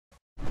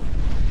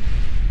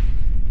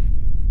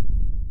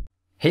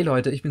Hey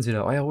Leute, ich bin's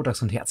wieder, euer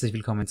RoTaX und herzlich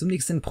willkommen zum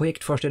nächsten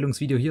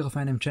Projektvorstellungsvideo hier auf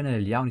meinem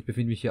Channel. Ja, und ich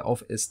befinde mich hier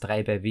auf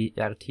S3 bei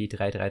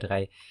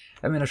WRT333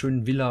 bei meiner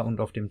schönen Villa und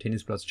auf dem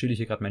Tennisplatz chill ich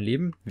hier gerade mein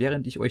Leben,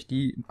 während ich euch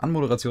die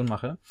Anmoderation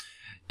mache.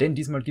 Denn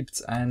diesmal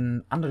gibt's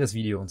ein anderes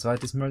Video, und zwar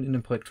diesmal in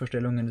den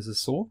Projektvorstellungen ist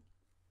es so,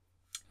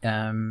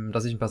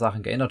 dass sich ein paar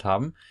Sachen geändert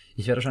haben.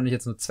 Ich werde wahrscheinlich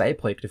jetzt nur 2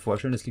 Projekte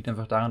vorstellen. Das liegt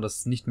einfach daran,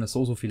 dass nicht mehr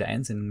so viele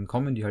Einsendungen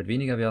kommen, die halt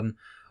weniger werden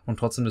und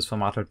trotzdem das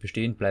Format halt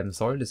bestehen bleiben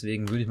soll.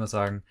 Deswegen würde ich mal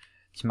sagen,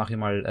 ich mache hier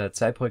mal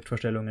 2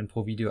 Projektvorstellungen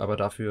pro Video, aber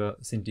dafür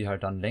sind die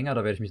halt dann länger.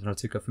 Da werde ich mich dann halt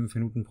circa 5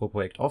 Minuten pro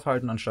Projekt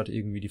aufhalten, anstatt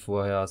irgendwie die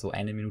vorher so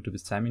 1 Minute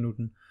bis 2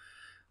 Minuten.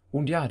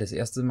 Und ja, das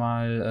erste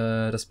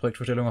Mal das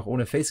Projektvorstellung auch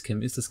ohne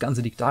Facecam ist. Das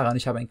Ganze liegt daran,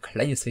 ich habe ein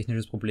kleines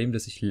technisches Problem,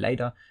 das ich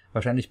leider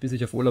wahrscheinlich bis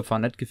ich auf Urlaub fahre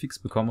nicht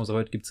gefixt bekomme. Also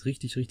heute gibt's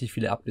richtig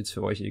viele Updates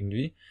für euch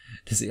irgendwie.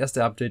 Das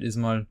erste Update ist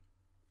mal,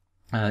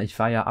 ich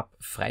fahre ja ab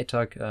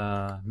Freitag,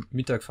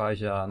 Mittag fahre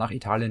ich ja nach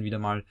Italien wieder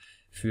mal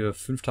für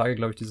 5 Tage,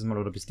 glaube ich, dieses Mal,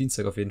 oder bis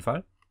Dienstag auf jeden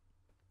Fall.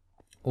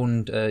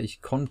 Und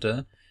ich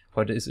konnte,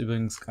 heute ist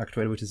übrigens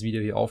aktuell, wo ich das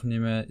Video hier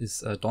aufnehme,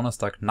 ist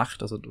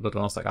Donnerstagnacht, also oder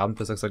Donnerstagabend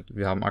besser gesagt,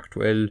 wir haben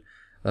aktuell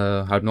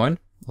 8:30,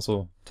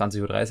 also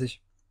 20:30 Uhr.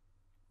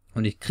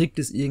 Und ich krieg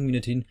das irgendwie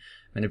nicht hin,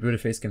 meine blöde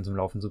Facecam zum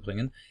Laufen zu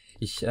bringen.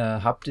 Ich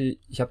hab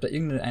da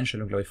irgendeine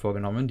Einstellung, glaube ich,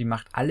 vorgenommen, die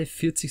macht alle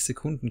 40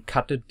 Sekunden,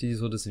 cuttet die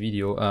so das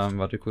Video.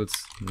 Warte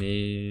kurz,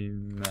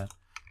 nehme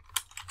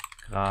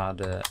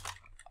gerade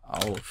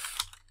auf,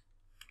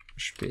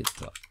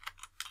 später.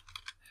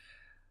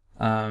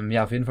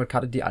 Ja, auf jeden Fall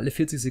cuttet die alle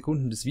 40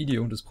 Sekunden das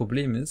Video, und das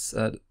Problem ist,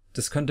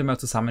 das könnte man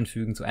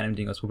zusammenfügen zu einem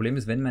Ding. Das Problem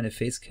ist, wenn meine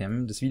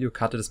Facecam das Video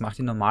cuttet, das macht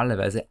die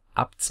normalerweise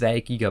ab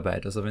 2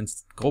 GB. Also wenn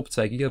es grob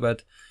 2 GB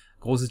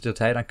groß ist die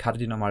Datei, dann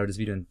cuttet die normalerweise das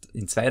Video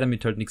in 2,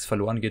 damit halt nichts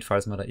verloren geht,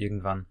 falls man da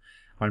irgendwann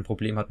mal ein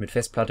Problem hat mit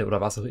Festplatte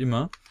oder was auch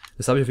immer.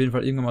 Das habe ich auf jeden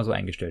Fall irgendwann mal so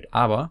eingestellt.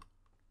 Aber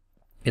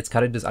jetzt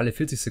cuttet das alle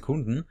 40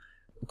 Sekunden.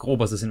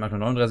 Grob, also es sind manchmal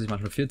 39,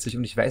 manchmal 40,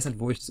 und ich weiß nicht,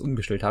 wo ich das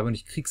umgestellt habe, und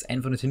ich krieg's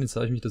einfach nicht hin. Jetzt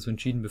habe ich mich dazu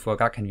entschieden, bevor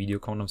gar kein Video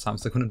kommt am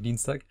Samstag und am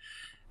Dienstag,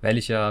 weil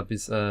ich ja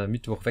bis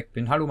Mittwoch weg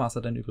bin. Hallo Master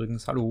denn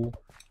übrigens, hallo.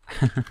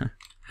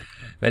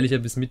 Weil ich ja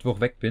bis Mittwoch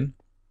weg bin,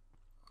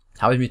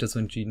 habe ich mich dazu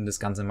entschieden, das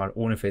Ganze mal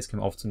ohne Facecam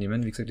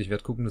aufzunehmen. Wie gesagt, ich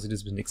werde gucken, dass ich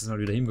das bis nächstes Mal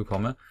wieder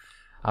hinbekomme.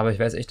 Aber ich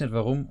weiß echt nicht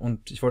warum,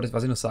 und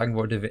was ich noch sagen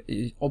wollte,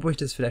 ob euch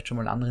das vielleicht schon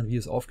mal in anderen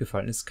Videos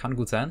aufgefallen ist, kann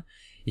gut sein.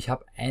 Ich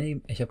habe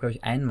glaube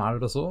ich einmal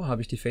oder so,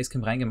 habe ich die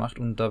Facecam reingemacht,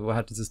 und da war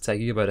halt dieses 2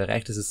 GB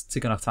erreicht. Das ist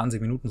circa nach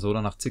 20 Minuten so,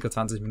 oder nach circa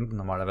 20 Minuten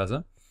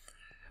normalerweise.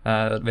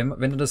 Wenn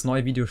dann das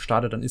neue Video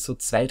startet, dann ist so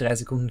 2-3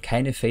 Sekunden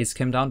keine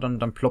Facecam da, und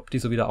dann ploppt die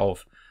so wieder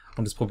auf.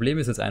 Und das Problem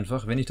ist jetzt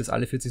einfach, wenn ich das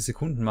alle 40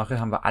 Sekunden mache,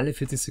 haben wir alle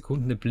 40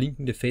 Sekunden eine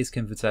blinkende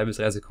Facecam für 2 bis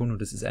 3 Sekunden,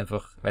 und das ist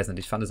einfach, weiß nicht,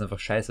 ich fand das einfach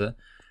scheiße.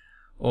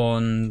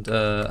 Und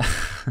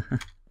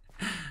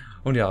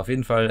und ja, auf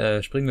jeden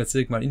Fall springen wir jetzt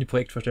direkt mal in die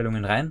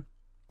Projektvorstellungen rein.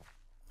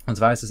 Und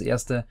zwar ist das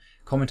erste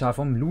Kommentar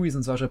vom Luis,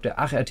 und zwar schreibt er: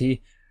 Ach RT,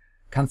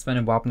 kannst mit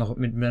meinem Warp noch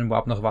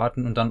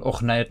warten? Und dann,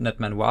 och nein, nicht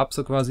mein Warp,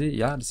 so quasi.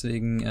 Ja,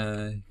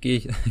 deswegen gehe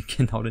ich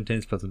genau den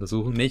Tennisplatz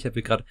untersuchen. Ne, ich habe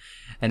hier gerade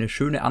eine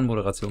schöne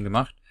Anmoderation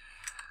gemacht.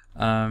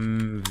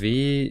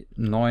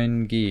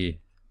 W9G.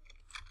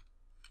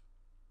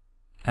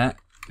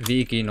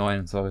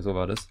 WG9, sorry, so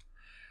war das.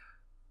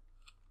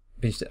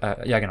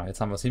 Ja genau, jetzt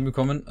haben wir es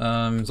hinbekommen.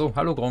 So,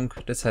 hallo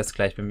Gronk, das heißt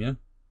gleich bei mir.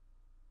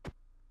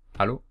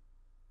 Hallo?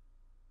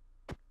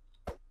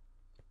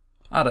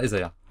 Ah, da ist er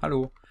ja.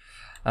 Hallo.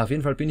 Auf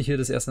jeden Fall bin ich hier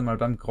das erste Mal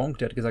beim Gronk.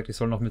 Der hat gesagt, ich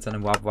soll noch mit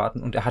seinem Warp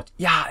warten, und er hat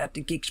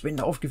den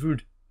Gigspender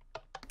aufgefüllt.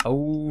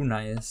 Oh,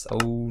 nice,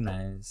 oh,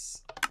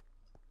 nice.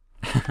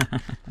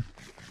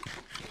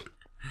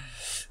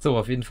 So,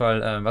 auf jeden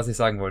Fall, was ich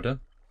sagen wollte.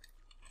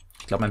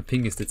 Ich glaube, mein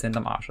Ping ist dezent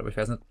am Arsch, aber ich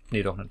weiß nicht.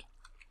 Nee, doch nicht.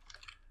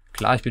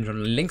 Klar, ich bin schon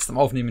längst am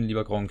Aufnehmen,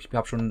 lieber Gronk. Ich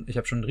habe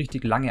schon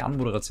richtig lange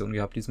Anmoderation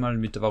gehabt diesmal,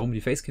 mit warum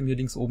die Facecam hier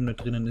links oben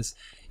nicht drinnen ist.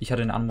 Ich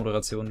hatte eine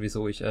Anmoderation,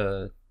 wieso ich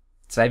 2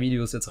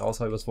 Videos jetzt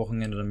raushaue übers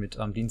Wochenende, damit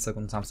am Dienstag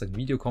und Samstag ein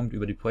Video kommt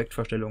über die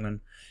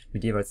Projektvorstellungen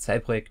mit jeweils 2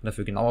 Projekten,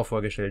 dafür genauer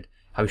vorgestellt.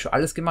 Habe ich schon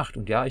alles gemacht,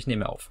 und ja, ich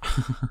nehme auf.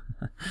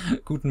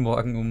 Guten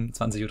Morgen um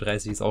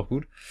 20:30 Uhr ist auch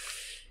gut.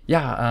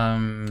 Ja,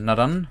 na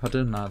dann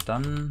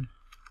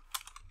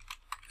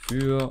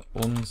für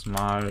uns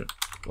mal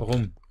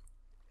rum.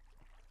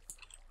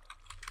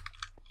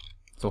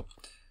 So.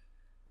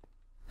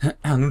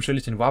 Nun stelle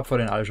ich den Warp vor,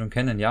 den alle schon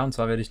kennen, ja, und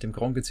zwar werde ich dem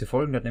Gronk jetzt hier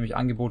folgen. Der hat nämlich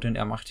angeboten,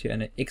 er macht hier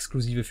eine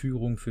exklusive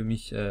Führung für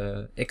mich,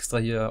 extra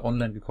hier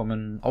online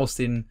gekommen. Aus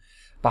den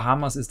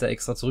Bahamas ist er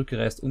extra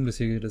zurückgereist, um das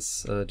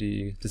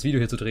Video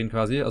hier zu drehen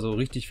quasi. Also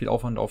richtig viel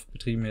Aufwand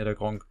aufbetrieben hier der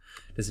Gronk.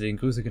 Deswegen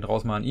Grüße gehen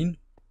raus mal an ihn.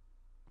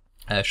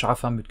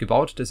 Scharf haben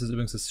mitgebaut, das ist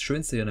übrigens das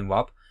Schönste hier in dem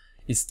Warp,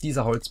 ist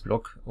dieser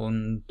Holzblock.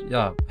 Und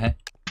ja,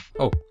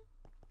 Oh,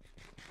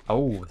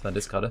 was war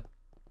das gerade?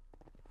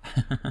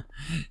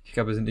 Ich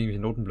glaube, es sind irgendwelche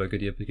Notenblöcke,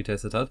 die er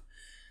getestet hat.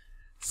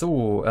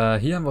 So,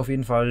 hier haben wir auf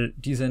jeden Fall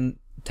diesen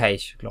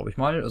Teich, glaube ich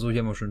mal. Also hier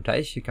haben wir schon einen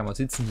Teich, hier kann man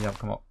sitzen, hier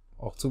kann man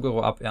auch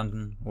Zuckerrohr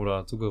abernten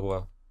oder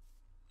Zuckerrohr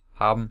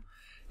haben.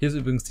 Hier ist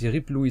übrigens die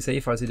RIP Louis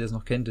Say, falls ihr das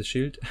noch kennt, das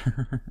Schild.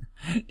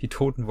 Die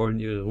Toten wollen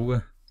ihre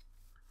Ruhe.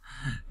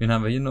 Wen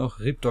haben wir hier noch?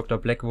 Rip Dr.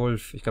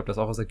 Blackwolf. Ich glaube, der ist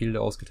auch aus der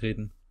Gilde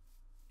ausgetreten.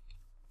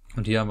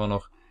 Und hier haben wir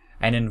noch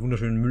einen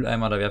wunderschönen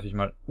Mülleimer. Da werfe ich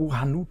mal...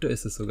 Hanuta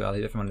ist es sogar.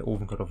 Hier werfe ich mal eine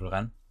Ofenkartoffel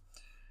rein.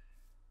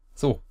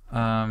 So,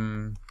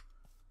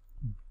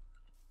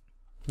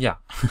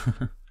 ja.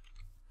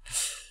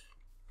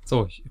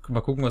 So,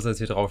 mal gucken, was er jetzt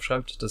hier drauf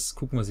schreibt. Das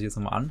gucken wir sich jetzt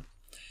nochmal an.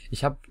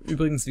 Ich habe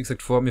übrigens, wie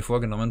gesagt, mir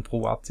vorgenommen,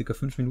 pro Ab ca.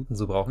 5 Minuten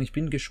zu brauchen. Ich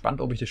bin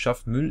gespannt, ob ich das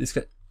schaffe. Müll ist...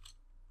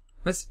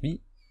 Was?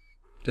 Wie?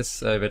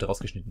 Das wird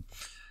rausgeschnitten.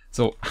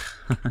 So.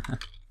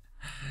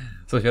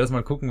 So, ich werde jetzt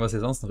mal gucken, was hier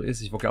sonst noch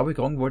ist. Ich glaube,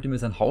 Gronk wollte mir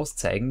sein Haus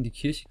zeigen. Die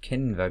Kirche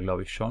kennen wir,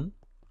 glaube ich, schon.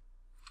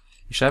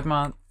 Ich schreibe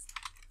mal,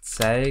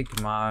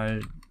 zeig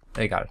mal...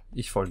 Egal,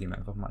 ich folge ihm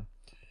einfach mal.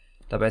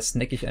 Dabei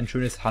snacke ich ein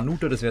schönes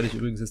Hanuta. Das werde ich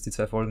übrigens jetzt die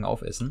 2 Folgen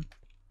aufessen.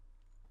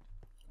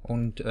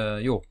 Und,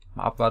 mal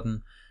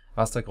abwarten,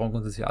 was der Gronk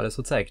uns jetzt hier alles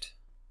so zeigt.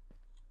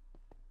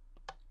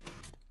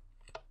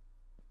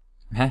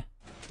 Hä?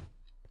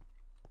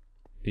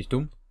 Bin ich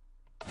dumm?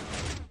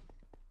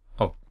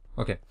 Oh,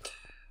 okay.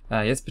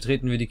 Jetzt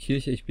betreten wir die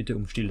Kirche. Ich bitte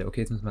um Stille. Okay,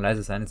 jetzt müssen wir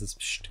leise sein. Jetzt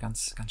ist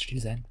ganz still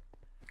sein.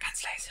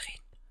 Ganz leise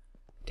reden.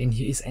 Denn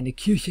hier ist eine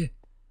Kirche,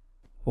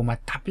 wo man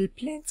Double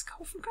Plans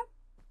kaufen kann.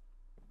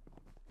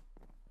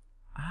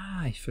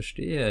 Ah, ich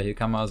verstehe. Hier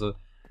kann man also...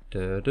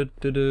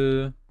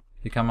 Hier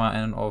kann man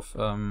einen auf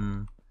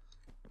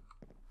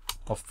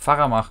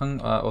Pfarrer machen,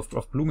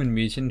 auf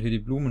Blumenmädchen, hier die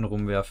Blumen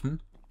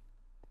rumwerfen.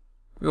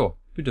 Jo,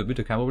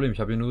 bitte, kein Problem.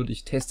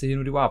 Ich teste hier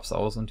nur die Warps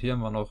aus. Und hier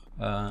haben wir noch,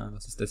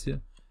 was ist das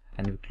hier?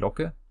 Eine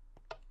Glocke.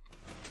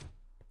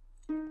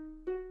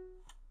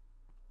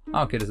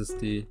 Ah, okay, das ist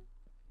die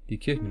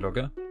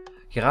Kirchenglocke.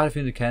 Gerade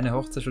findet keine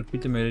Hochzeit statt.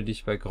 Bitte melde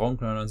dich bei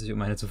Gronk 99,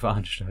 um eine zu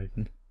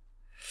veranstalten.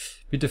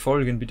 Bitte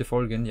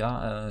folgen.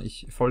 Ja,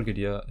 ich folge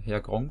dir,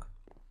 Herr Gronk.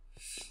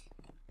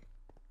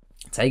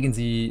 Zeigen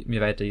Sie mir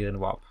weiter Ihren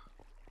Warp.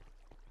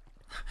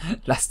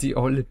 Lass die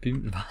olle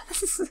Bimmel...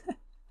 Was?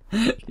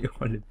 Die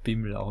olle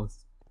Bimmel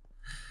aus.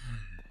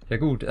 Ja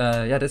gut,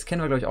 ja, das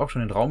kennen wir glaube ich auch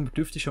schon. Den Raum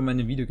dürfte ich schon mal in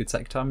dem Video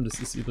gezeigt haben. Das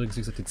ist übrigens,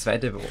 wie gesagt, die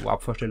zweite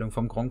Warp-Vorstellung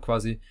vom Gronk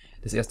quasi.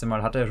 Das erste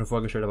Mal hat er ja schon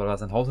vorgestellt, aber da war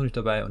sein Haus noch nicht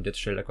dabei. Und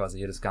jetzt stellt er quasi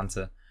hier das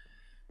Ganze,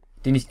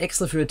 den ich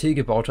extra für RT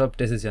gebaut habe.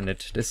 Das ist ja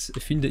nett. Das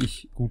finde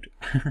ich gut.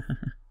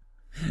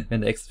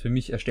 Wenn der extra für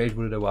mich erstellt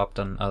wurde, der Warp,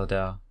 dann, also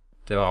der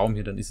Raum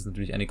hier, dann ist es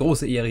natürlich eine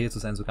große Ehre hier zu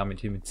sein, sogar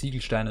mit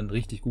Ziegelsteinen.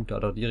 Richtig gut, da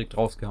hat er direkt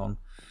rausgehauen.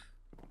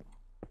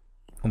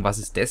 Und was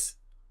ist das?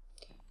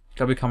 Ich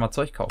glaube, hier kann man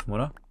Zeug kaufen,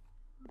 oder?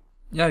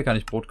 Ja, hier kann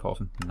ich Brot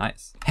kaufen.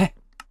 Nice. Hä?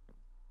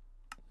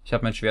 Ich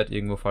habe mein Schwert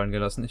irgendwo fallen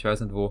gelassen. Ich weiß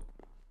nicht wo.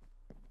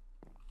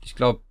 Ich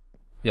glaube...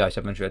 Ja, ich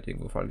habe mein Schwert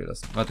irgendwo fallen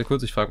gelassen. Warte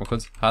kurz, ich frage mal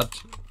kurz.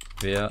 Hat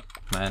wer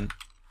mein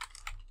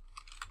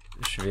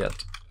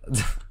Schwert?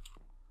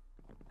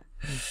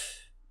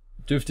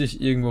 Dürfte ich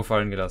irgendwo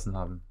fallen gelassen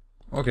haben.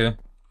 Okay.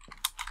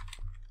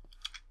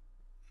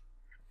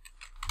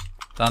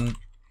 Dann...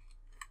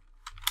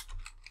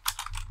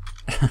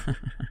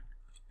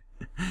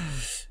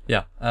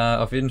 Ja,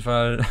 auf jeden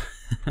Fall...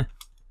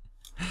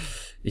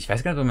 Ich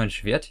weiß gar nicht, wo mein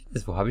Schwert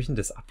ist. Wo habe ich denn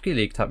das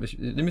abgelegt?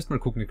 Ihr müsst mal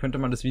gucken, ihr könnt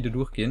mal das Video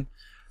durchgehen.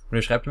 Und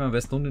ihr schreibt mir am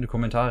besten unten in die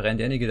Kommentare rein.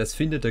 Derjenige, der das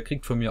findet, der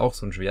kriegt von mir auch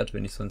so ein Schwert,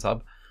 wenn ich so eins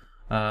habe.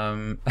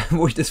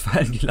 Wo ich das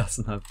fallen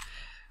gelassen habe.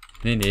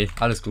 Nee,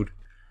 alles gut.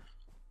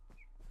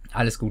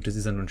 Alles gut, das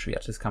ist ja nur ein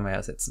Schwert, das kann man ja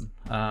ersetzen.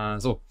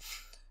 So.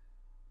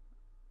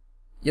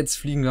 Jetzt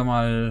fliegen wir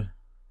mal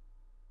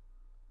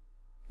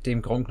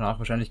dem Gronk nach.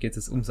 Wahrscheinlich geht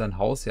es jetzt um sein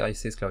Haus. Ja, ich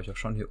sehe es glaube ich auch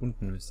schon. Hier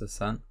unten müsste es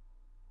sein.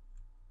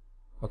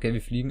 Okay,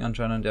 wir fliegen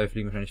anscheinend. Ja, wir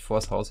fliegen wahrscheinlich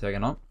vors Haus. Ja,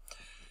 genau.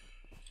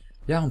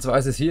 Ja, und zwar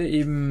ist es hier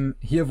eben,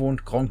 hier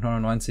wohnt Gronk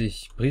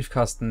 99,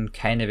 Briefkasten,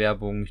 keine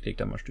Werbung. Ich lege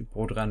da mal ein Stück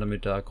Brot rein,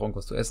 damit der Gronk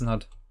was zu essen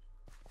hat.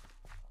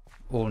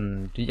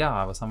 Und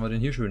ja, was haben wir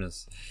denn hier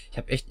Schönes? Ich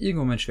habe echt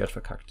irgendwo mein Schwert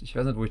verkackt. Ich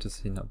weiß nicht, wo ich das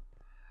hin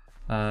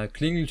habe.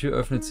 Klingeltür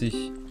öffnet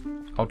sich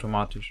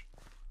automatisch.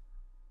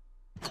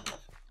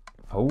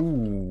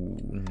 Oh,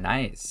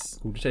 nice.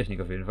 Gute Technik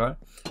auf jeden Fall.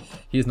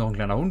 Hier ist noch ein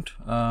kleiner Hund.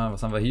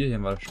 Was haben wir hier? Hier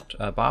haben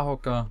wir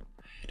Barhocker.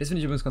 Das finde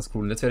ich übrigens ganz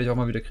cool. Und jetzt werde ich auch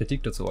mal wieder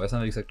Kritik dazu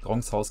äußern. Wie gesagt,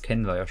 Gronks Haus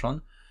kennen wir ja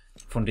schon.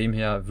 Von dem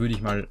her würde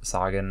ich mal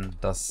sagen,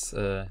 dass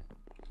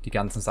die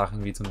ganzen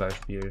Sachen wie zum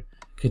Beispiel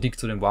Kritik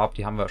zu dem Warp,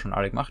 die haben wir schon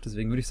alle gemacht.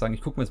 Deswegen würde ich sagen,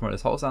 ich gucke mir jetzt mal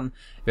das Haus an.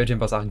 Ich werde hier ein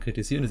paar Sachen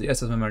kritisieren. Das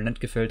erste, was mir mal nicht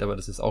gefällt, aber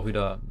das ist auch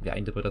wieder ja,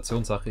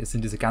 Interpretationssache, ist,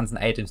 sind diese ganzen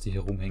Items, die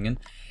hier rumhängen.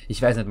 Ich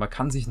weiß nicht, man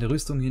kann sich eine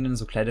Rüstung hinnehmen,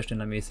 so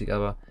kleiderständermäßig,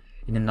 aber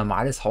in ein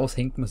normales Haus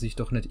hängt man sich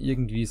doch nicht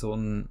irgendwie so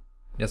ein,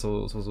 ja,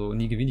 so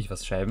nie gewinne ich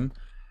was Scheiben.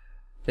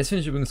 Das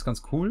finde ich übrigens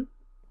ganz cool,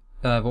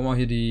 wo man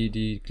hier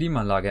die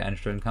Klimaanlage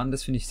einstellen kann.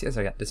 Das finde ich sehr,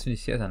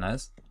 sehr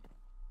nice.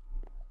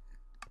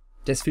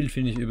 Das Bild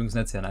finde ich übrigens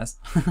nicht sehr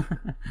nice.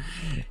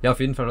 Ja, auf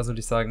jeden Fall, was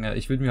würde ich sagen,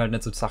 ich würde mir halt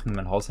nicht so Sachen in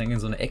mein Haus hängen.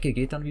 So eine Ecke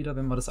geht dann wieder,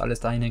 wenn man das alles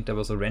dahin hängt,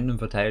 aber so random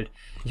verteilt.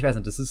 Ich weiß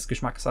nicht, das ist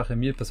Geschmackssache.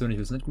 Mir persönlich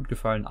würde es nicht gut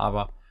gefallen,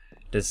 aber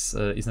das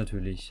ist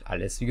natürlich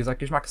alles, wie gesagt,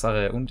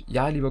 Geschmackssache. Und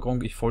ja, lieber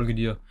Gronk, ich folge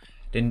dir,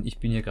 denn ich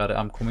bin hier gerade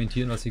am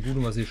Kommentieren, was hier gut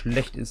und was hier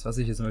schlecht ist. Was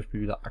ich jetzt zum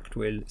Beispiel wieder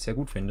aktuell sehr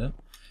gut finde,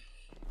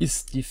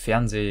 ist die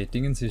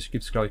Fernsehdingens. Hier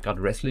gibt es, glaube ich,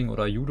 gerade Wrestling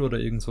oder Judo oder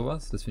irgend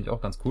sowas. Das finde ich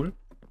auch ganz cool.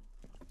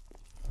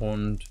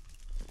 Und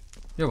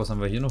ja, was haben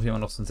wir hier noch? Hier haben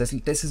wir noch so einen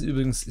Sessel. Das ist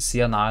übrigens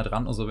sehr nahe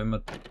dran. Also wenn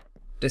man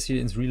das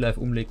hier ins Real Life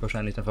umlegt,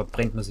 wahrscheinlich, dann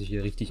verbrennt man sich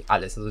hier richtig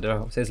alles. Also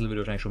der Sessel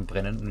würde wahrscheinlich schon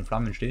brennen und in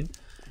Flammen stehen.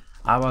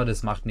 Aber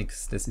das macht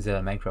nichts. Das ist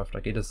ja Minecraft, da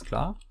geht das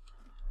klar.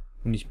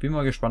 Und ich bin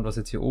mal gespannt, was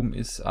jetzt hier oben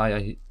ist. Ah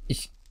ja,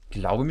 ich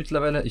glaube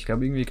mittlerweile, ich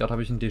glaube irgendwie gerade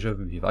habe ich ein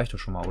Déjà-vu. Hier war ich doch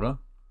schon mal, oder?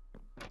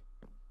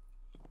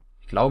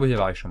 Ich glaube, hier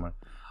war ich schon mal.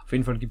 Auf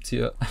jeden Fall gibt's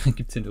hier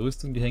eine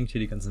Rüstung, die hängt hier,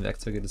 die ganzen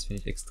Werkzeuge, das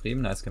finde ich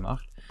extrem nice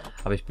gemacht.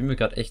 Aber ich bin mir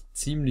gerade echt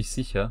ziemlich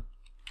sicher,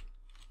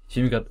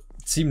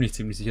 ziemlich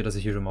sicher, dass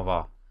ich hier schon mal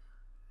war.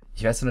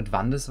 Ich weiß noch nicht,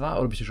 wann das war,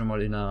 oder ob ich hier schon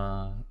mal in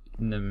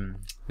einem,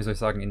 wie soll ich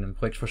sagen, in einem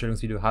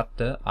Projektvorstellungsvideo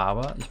hatte,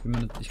 aber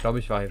ich glaube,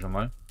 ich war hier schon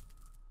mal.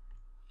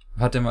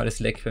 Hatte mal das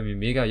Lag bei mir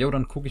mega. Jo,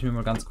 dann gucke ich mir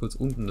mal ganz kurz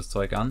unten das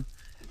Zeug an,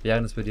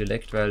 während es bei dir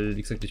laggt, weil,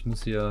 wie gesagt, ich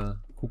muss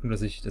hier gucken,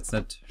 dass ich jetzt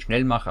nicht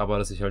schnell mache, aber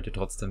dass ich halt hier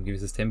trotzdem ein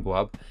gewisses Tempo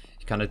habe.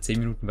 Ich kann halt 10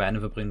 Minuten bei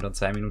einem verbringen und dann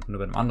 2 Minuten nur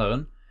bei dem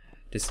anderen.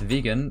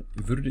 Deswegen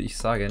würde ich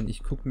sagen,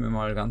 ich gucke mir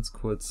mal ganz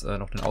kurz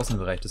noch den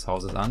Außenbereich des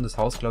Hauses an. Das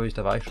Haus, glaube ich,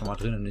 da war ich schon mal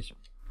drinnen. Ich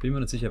bin mir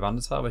nicht sicher, wann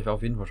das war, aber ich war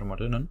auf jeden Fall schon mal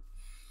drinnen.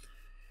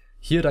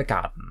 Hier der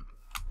Garten.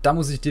 Da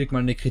muss ich direkt mal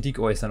eine Kritik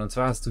äußern. Und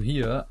zwar hast du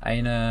hier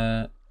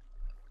eine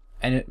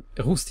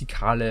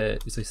rustikale,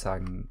 wie soll ich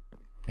sagen,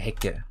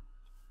 Hecke.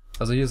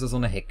 Also hier ist so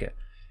eine Hecke.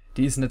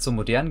 Die ist nicht so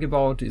modern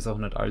gebaut, die ist auch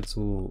nicht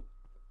allzu,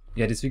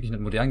 ja, die ist wirklich nicht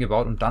modern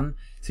gebaut. Und dann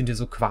sind hier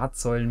so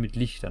Quarzsäulen mit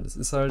Lichtern. Das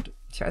ist halt,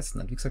 ich weiß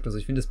nicht, wie gesagt, also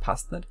ich finde, das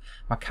passt nicht.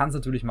 Man kann es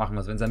natürlich machen,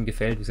 also wenn es einem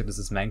gefällt, wie gesagt, das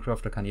ist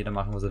Minecraft, da kann jeder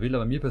machen, was er will.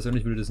 Aber mir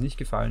persönlich würde das nicht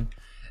gefallen,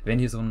 wenn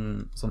hier so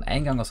ein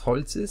Eingang aus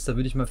Holz ist. Da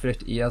würde ich mal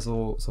vielleicht eher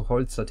so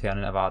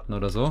Holzlaternen erwarten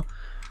oder so.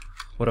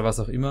 Oder was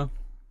auch immer.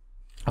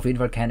 Auf jeden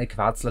Fall keine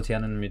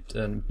Quarzlaternen mit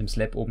einem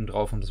Slab oben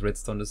drauf und das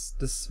Redstone.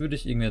 Das würde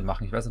ich irgendwie nicht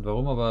machen. Ich weiß nicht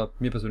warum, aber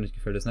mir persönlich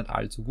gefällt das nicht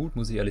allzu gut,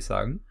 muss ich ehrlich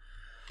sagen.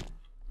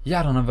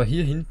 Ja, dann haben wir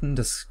hier hinten,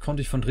 das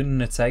konnte ich von drinnen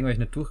nicht zeigen, weil ich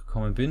nicht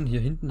durchgekommen bin. Hier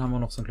hinten haben wir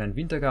noch so einen kleinen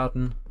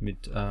Wintergarten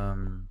mit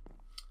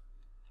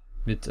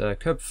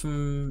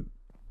Köpfen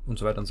und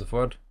so weiter und so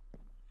fort.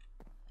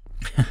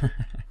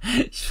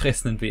 Ich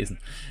fresse einen Besen.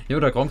 Ja,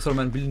 oder Gronk soll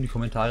mal ein Bild in die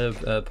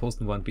Kommentare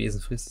posten, wo er einen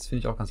Besen frisst. Das finde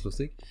ich auch ganz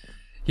lustig.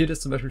 Hier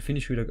das zum Beispiel finde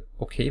ich wieder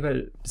okay,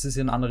 weil das ist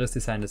ja ein anderes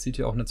Design. Das sieht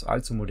ja auch nicht so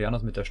allzu modern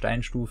aus mit der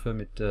Steinstufe,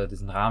 mit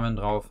diesen Rahmen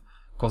drauf.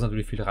 Kostet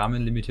natürlich viel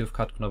Rahmenlimit hier auf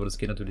Cutcon, aber das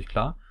geht natürlich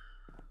klar.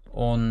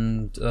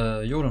 Und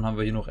jo, dann haben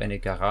wir hier noch eine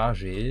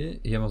Garage.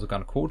 Hier haben wir sogar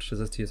einen Code,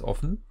 das heißt hier ist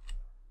offen.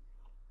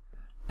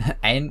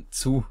 Ein,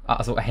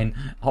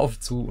 auf,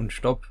 zu und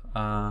stopp.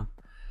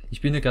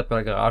 Ich bin hier gerade bei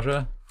der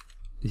Garage.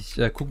 Ich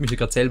gucke mich hier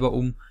gerade selber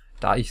um,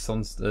 da ich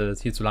sonst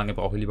hier zu lange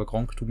brauche. Lieber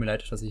Gronk, tut mir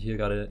leid, dass ich hier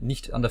gerade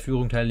nicht an der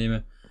Führung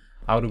teilnehme.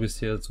 Aber du bist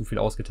hier zu viel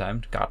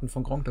ausgetimt. Garten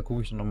von Gronk, da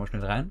gucke ich dann nochmal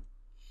schnell rein.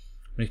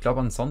 Und ich glaube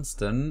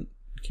ansonsten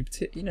gibt es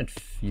hier eh nicht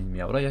viel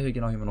mehr, oder? Ja, hier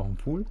genau, hier haben wir noch einen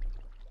Pool.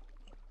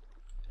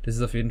 Das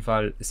ist auf jeden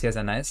Fall sehr,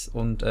 sehr nice.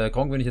 Und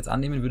Gronk, wenn ich jetzt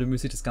annehmen würde,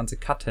 müsste ich das Ganze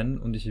cutten.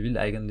 Und ich will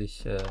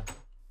eigentlich...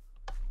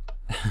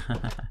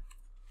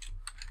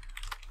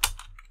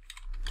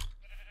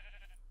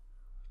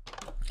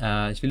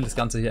 ich will das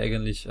Ganze hier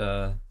eigentlich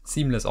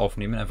seamless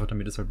aufnehmen, einfach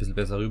damit es halt ein bisschen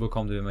besser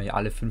rüberkommt, wenn man hier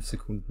alle 5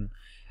 Sekunden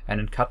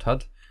einen Cut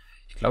hat.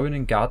 Ich glaube, in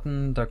den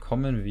Garten, da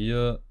kommen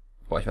wir...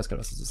 Boah, ich weiß gar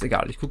nicht, was das ist.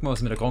 Egal, ich gucke mal,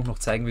 was mir der Gronk noch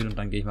zeigen will und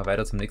dann gehe ich mal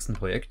weiter zum nächsten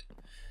Projekt.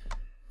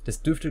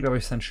 Das dürfte, glaube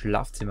ich, sein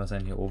Schlafzimmer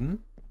sein hier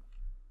oben.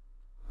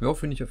 Ja,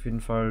 finde ich auf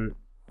jeden Fall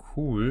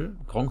cool.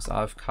 Gronks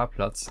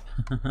AFK-Platz.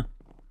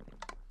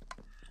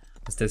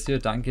 Was ist das hier?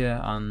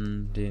 Danke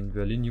an den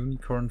Berlin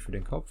Unicorn für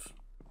den Kopf.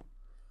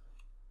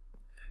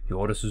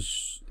 Ja, das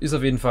ist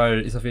auf jeden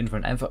Fall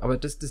ein einfach, aber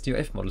das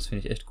DOF-Model, das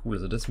finde ich echt cool.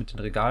 Also das mit den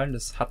Regalen,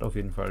 das hat auf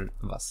jeden Fall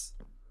was.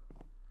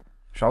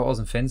 Schau aus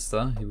dem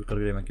Fenster, hier wird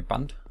gerade wieder jemand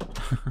gebannt.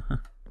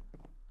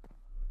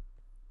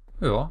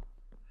 Ja,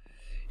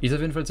 ist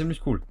auf jeden Fall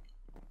ziemlich cool.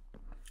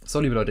 So,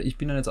 liebe Leute, ich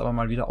bin dann jetzt aber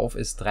mal wieder auf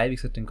S3. Wie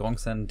gesagt, den Gronk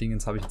seinen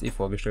Dingens habe ich jetzt eh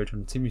vorgestellt,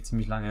 schon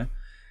ziemlich lange.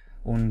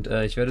 Und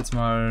ich werde jetzt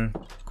mal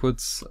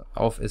kurz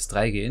auf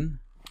S3 gehen.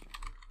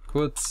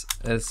 Kurz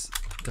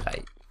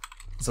S3.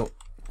 So,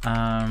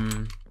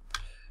 werde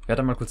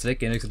dann mal kurz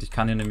weggehen. Wie gesagt, ich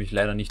kann hier nämlich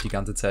leider nicht die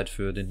ganze Zeit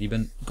für den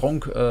lieben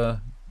Gronk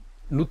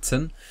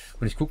nutzen.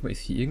 Und ich gucke mal,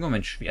 ist hier irgendwann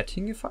mein Schwert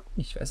hingefallen?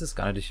 Ich weiß es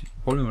gar nicht. Ich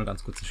hole mir mal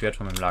ganz kurz ein Schwert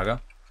von meinem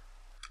Lager.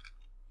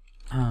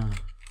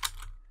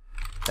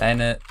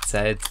 Deine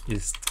Zeit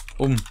ist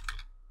um.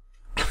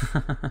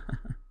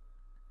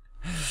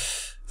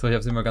 So, ich habe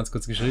es immer ganz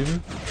kurz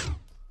geschrieben.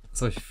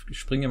 So, ich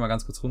springe mal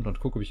ganz kurz runter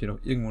und gucke, ob ich hier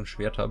noch irgendwo ein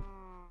Schwert habe.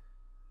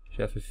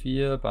 Schärfe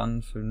 4,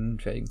 Bann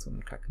 5, ja, irgend so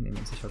einen Kack nehmen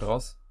wir sich halt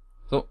raus.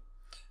 So.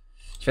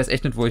 Ich weiß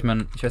echt nicht, wo ich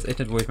mein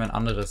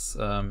anderes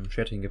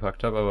Schwert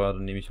hingepackt habe, aber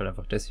dann nehme ich halt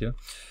einfach das hier.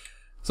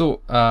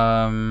 So, so,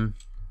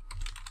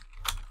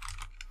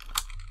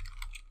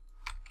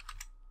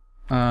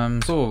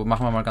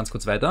 machen wir mal ganz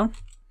kurz weiter.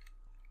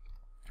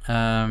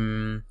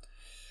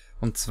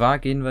 Und zwar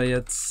gehen wir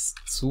jetzt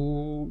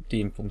zu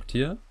dem Punkt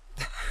hier.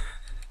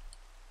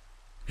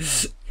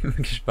 Ich bin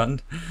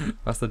gespannt,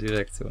 was da die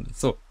Reaktion ist.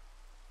 So.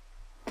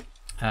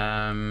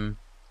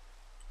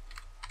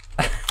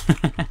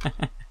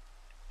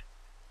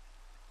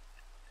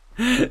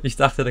 Ich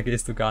dachte, da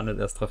gehst du gar nicht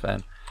erst drauf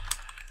ein.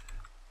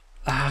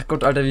 Ach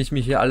Gott, Alter, wie ich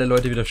mich hier alle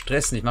Leute wieder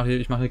stressen. Ich mache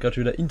hier gerade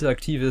schon wieder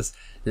interaktives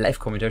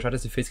Live-Kommentar. Schaut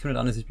jetzt die Facecam nicht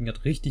an, ich bin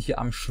gerade richtig hier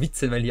am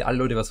Schwitzen, weil hier alle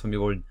Leute was von mir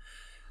wollen.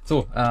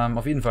 So,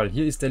 auf jeden Fall,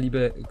 hier ist der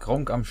liebe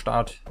Gronk am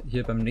Start,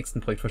 hier beim nächsten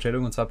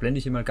Projektvorstellung. Und zwar blende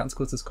ich hier mal ganz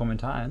kurz das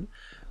Kommentar ein.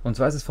 Und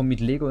zwar ist es von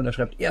Lego und er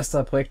schreibt,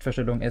 erster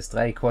Projektvorstellung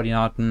S3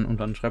 Koordinaten und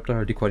dann schreibt er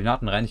halt die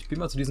Koordinaten rein. Ich bin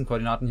mal zu diesen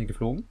Koordinaten hier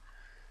geflogen.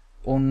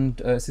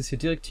 Und es ist hier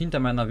direkt hinter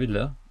meiner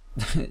Villa.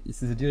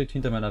 Es ist hier direkt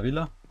hinter meiner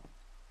Villa.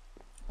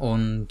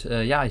 Und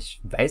ja, ich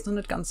weiß noch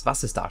nicht ganz,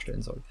 was es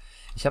darstellen soll.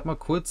 Ich habe mal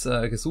kurz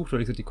gesucht,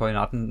 weil ich gesagt, die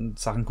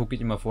Koordinaten-Sachen gucke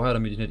ich immer vorher,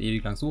 damit ich nicht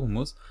ewig lang suchen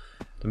muss.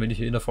 Damit ich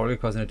hier in der Folge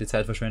quasi nicht die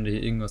Zeit verschwende,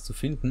 hier irgendwas zu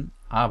finden.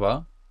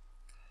 Aber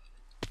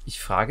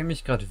ich frage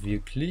mich gerade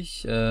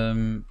wirklich,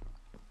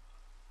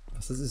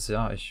 was das ist,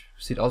 ja,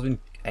 sieht aus wie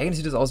eigentlich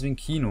sieht das aus wie ein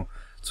Kino.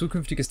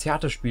 Zukünftiges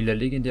Theaterspiel, der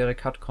legendäre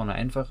Cut-Corner.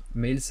 Einfach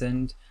Mail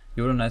send,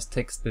 Yoda Nice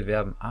Text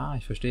bewerben. Ah,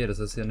 ich verstehe, das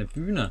ist ja eine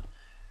Bühne.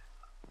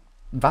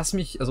 Was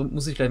mich, also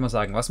muss ich gleich mal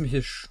sagen, was mich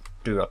hier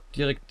stört,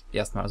 direkt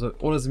erstmal, also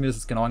ohne dass ich mir das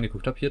jetzt genau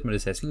angeguckt habe, hier hat man die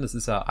Sessel, das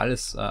ist ja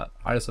alles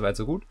soweit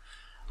so gut.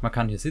 Man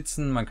kann hier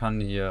sitzen, man kann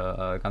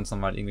hier ganz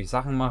normal irgendwelche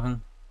Sachen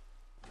machen.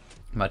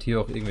 Man hat hier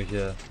auch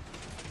irgendwelche,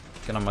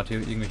 genau, man hat hier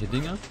irgendwelche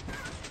Dinge.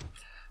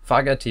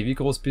 Fahrgarte, wie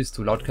groß bist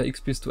du? Laut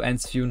KX bist du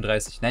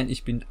 1,34. Nein,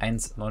 ich bin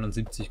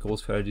 1,79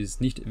 groß, für alle, die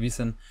es nicht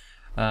wissen.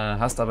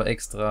 Hast aber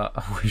extra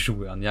hohe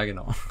Schuhe an, ja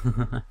genau.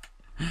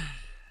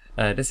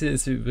 Das hier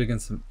ist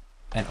übrigens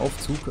ein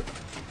Aufzug,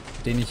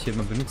 den ich hier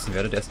mal benutzen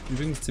werde. Der ist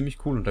übrigens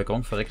ziemlich cool und der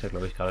Gronk verreckt da,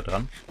 glaube ich, gerade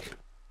dran.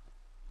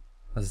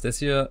 Was ist das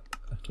hier?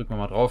 Drücken wir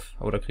mal drauf.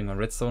 Oh, da kriegen wir einen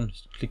Redstone.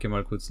 Ich klicke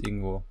mal kurz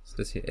irgendwo. Was ist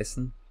das hier?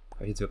 Essen?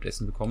 Habe ich jetzt überhaupt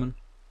Essen bekommen?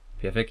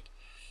 Perfekt.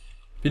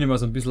 Bin immer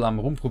so ein bisschen am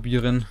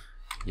Rumprobieren.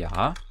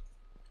 Ja.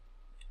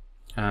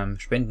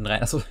 Spenden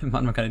rein. Achso,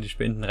 man kann ja die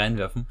Spenden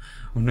reinwerfen.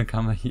 Und dann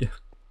kann man hier.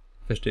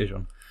 Verstehe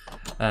schon.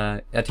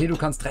 RT, du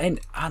kannst rein.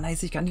 Ah,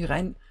 nice, ich kann hier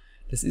rein.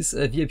 Das ist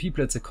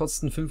VIP-Plätze,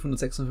 kosten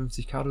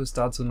 556k, du ist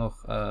dazu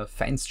noch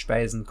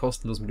Feinstspeisen,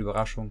 kostenlos mit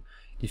Überraschung.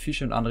 Die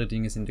Fische und andere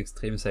Dinge sind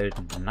extrem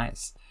selten.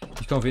 Nice.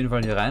 Ich komme auf jeden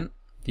Fall hier rein.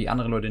 Die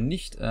anderen Leute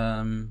nicht.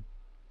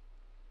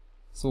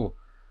 So.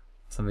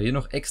 Was haben wir hier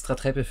noch? Extra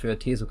Treppe für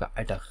RT sogar.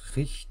 Alter,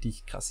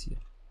 richtig krass hier.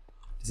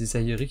 Das ist ja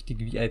hier richtig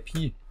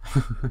VIP.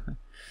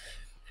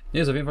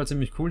 Ne, ist auf jeden Fall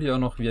ziemlich cool. Hier auch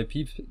noch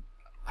VIP.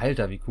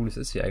 Alter, wie cool ist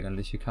das hier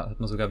eigentlich? Hier hat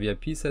man sogar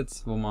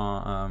VIP-Sets, wo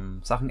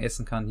man Sachen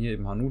essen kann. Hier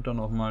eben Hanuta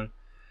nochmal.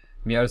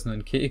 Mehr als nur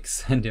ein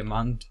Keks, ein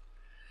Diamant.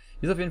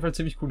 Ist auf jeden Fall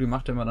ziemlich cool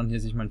gemacht, wenn man dann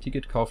hier sich mal ein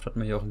Ticket kauft, hat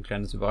man hier auch ein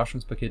kleines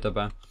Überraschungspaket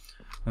dabei.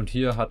 Und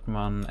hier hat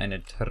man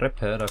eine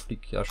Treppe, da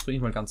springe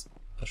ich mal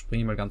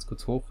ganz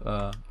kurz hoch.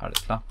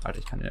 Alles klar, Alter,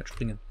 ich kann hier nicht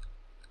springen.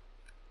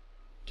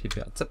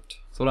 TP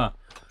Akzept. So da.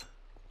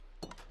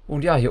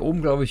 Und ja, hier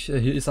oben, glaube ich,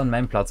 hier ist dann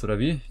mein Platz, oder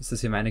wie? Ist das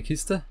hier meine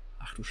Kiste?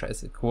 Ach du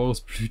Scheiße,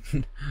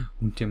 Chorusblüten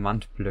und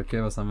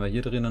Diamantblöcke. Was haben wir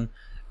hier drinnen?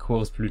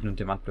 Chorusblüten und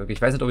Diamantblöcke.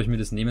 Ich weiß nicht, ob ich mir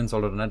das nehmen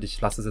soll oder nicht. Ich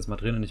lasse das jetzt mal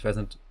drinnen. Ich weiß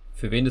nicht,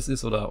 für wen das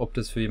ist oder ob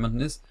das für jemanden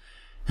ist.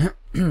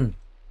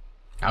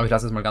 Aber ich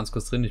lasse es mal ganz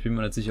kurz drin. Ich bin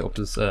mir nicht sicher, ob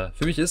das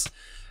für mich ist.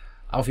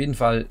 Auf jeden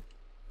Fall,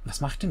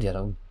 was macht denn der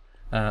da oben?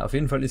 Auf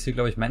jeden Fall ist hier,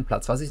 glaube ich, mein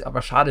Platz. Was ich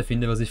aber schade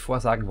finde, was ich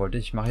vorher sagen wollte,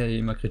 ich mache ja hier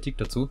immer Kritik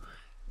dazu.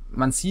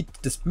 Man sieht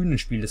das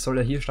Bühnenspiel, das soll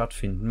ja hier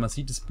stattfinden. Man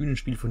sieht das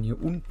Bühnenspiel von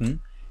hier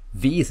unten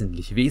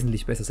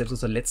wesentlich besser. Selbst aus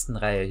der letzten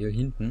Reihe hier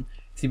hinten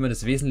sieht man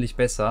das wesentlich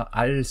besser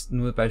als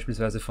nur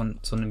beispielsweise von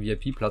so einem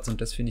VIP-Platz.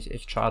 Und das finde ich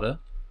echt schade.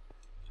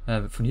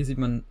 Von hier sieht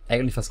man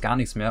eigentlich fast gar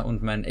nichts mehr.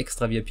 Und mein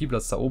extra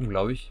VIP-Platz da oben,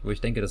 glaube ich, wo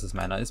ich denke, dass es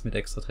meiner ist, mit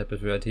extra Treppe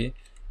für RT,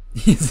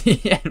 hier sehe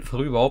ich einfach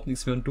überhaupt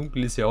nichts mehr. Und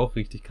dunkel ist ja auch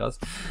richtig krass.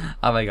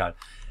 Aber egal.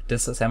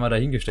 Das sei mal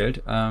dahingestellt.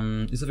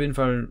 Ist auf jeden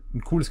Fall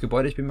ein cooles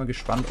Gebäude. Ich bin mal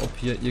gespannt, ob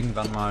hier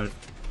irgendwann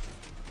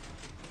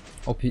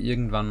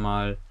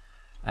mal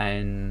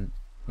ein...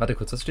 Warte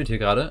kurz, was steht hier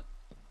gerade?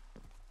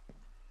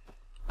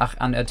 Ach,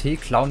 an RT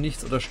klau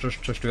nichts oder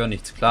zerstör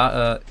nichts.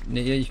 Klar,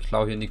 nee, ich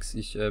klau hier nichts.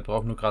 Ich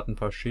brauche nur gerade ein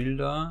paar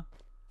Schilder.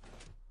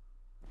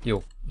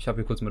 Jo, ich habe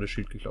hier kurz mal das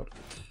Schild geklaut.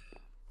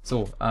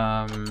 So,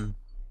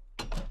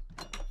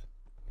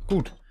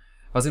 gut.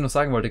 Was ich noch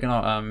sagen wollte,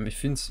 genau,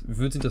 ich würde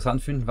es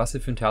interessant finden, was hier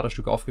für ein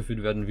Theaterstück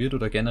aufgeführt werden wird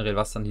oder generell,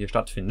 was dann hier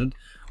stattfindet.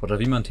 Oder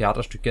wie man ein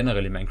Theaterstück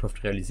generell in Minecraft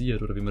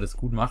realisiert oder wie man das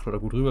gut macht oder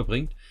gut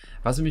rüberbringt.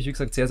 Was mich, wie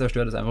gesagt, sehr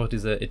stört, ist einfach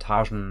diese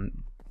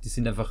Etagen. Die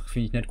sind einfach,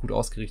 finde ich, nicht gut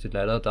ausgerichtet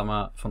leider, da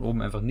man von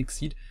oben einfach nichts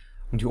sieht.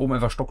 Und hier oben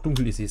einfach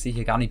stockdunkel ist. Ich sehe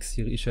hier gar nichts.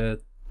 Hier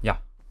ist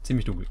ja,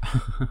 ziemlich dunkel.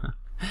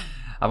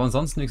 Aber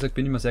ansonsten, wie gesagt,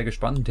 bin ich mal sehr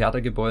gespannt. Ein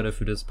Theatergebäude,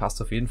 für das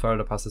passt auf jeden Fall.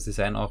 Da passt das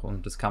Design auch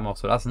und das kann man auch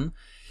so lassen.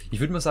 Ich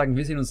würde mal sagen,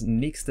 wir sehen uns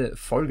nächste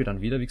Folge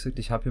dann wieder. Wie gesagt,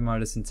 ich habe hier mal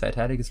das in 2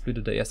 Teile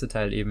gesplittet. Der erste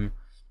Teil eben,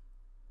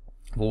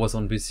 wo wir so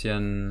ein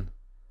bisschen,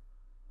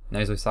 na,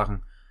 wie soll ich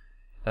sagen,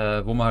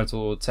 wo man halt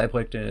so 2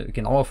 Projekte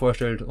genauer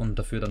vorstellt und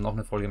dafür dann noch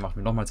eine Folge macht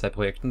mit nochmal 2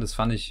 Projekten. Das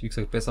fand ich, wie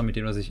gesagt, besser, mit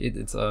dem, dass ich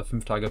jetzt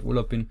 5 Tage auf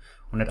Urlaub bin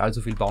und nicht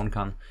allzu viel bauen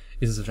kann.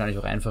 Ist es wahrscheinlich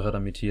auch einfacher,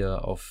 damit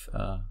hier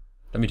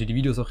die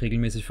Videos auch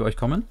regelmäßig für euch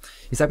kommen.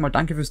 Ich sag mal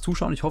danke fürs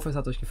Zuschauen. Ich hoffe, es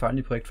hat euch gefallen,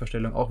 die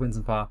Projektvorstellung, auch wenn es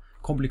ein paar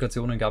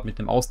Komplikationen gab mit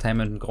dem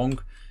austimernden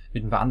Gronk.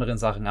 mit ein paar anderen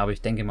Sachen, aber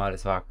ich denke mal,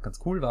 es war ganz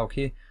cool, war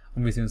okay.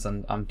 Und wir sehen uns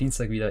dann am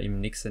Dienstag wieder im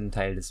nächsten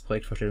Teil des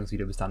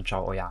Projektvorstellungsvideos. Bis dann,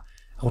 ciao, euer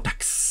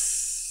RoTaX.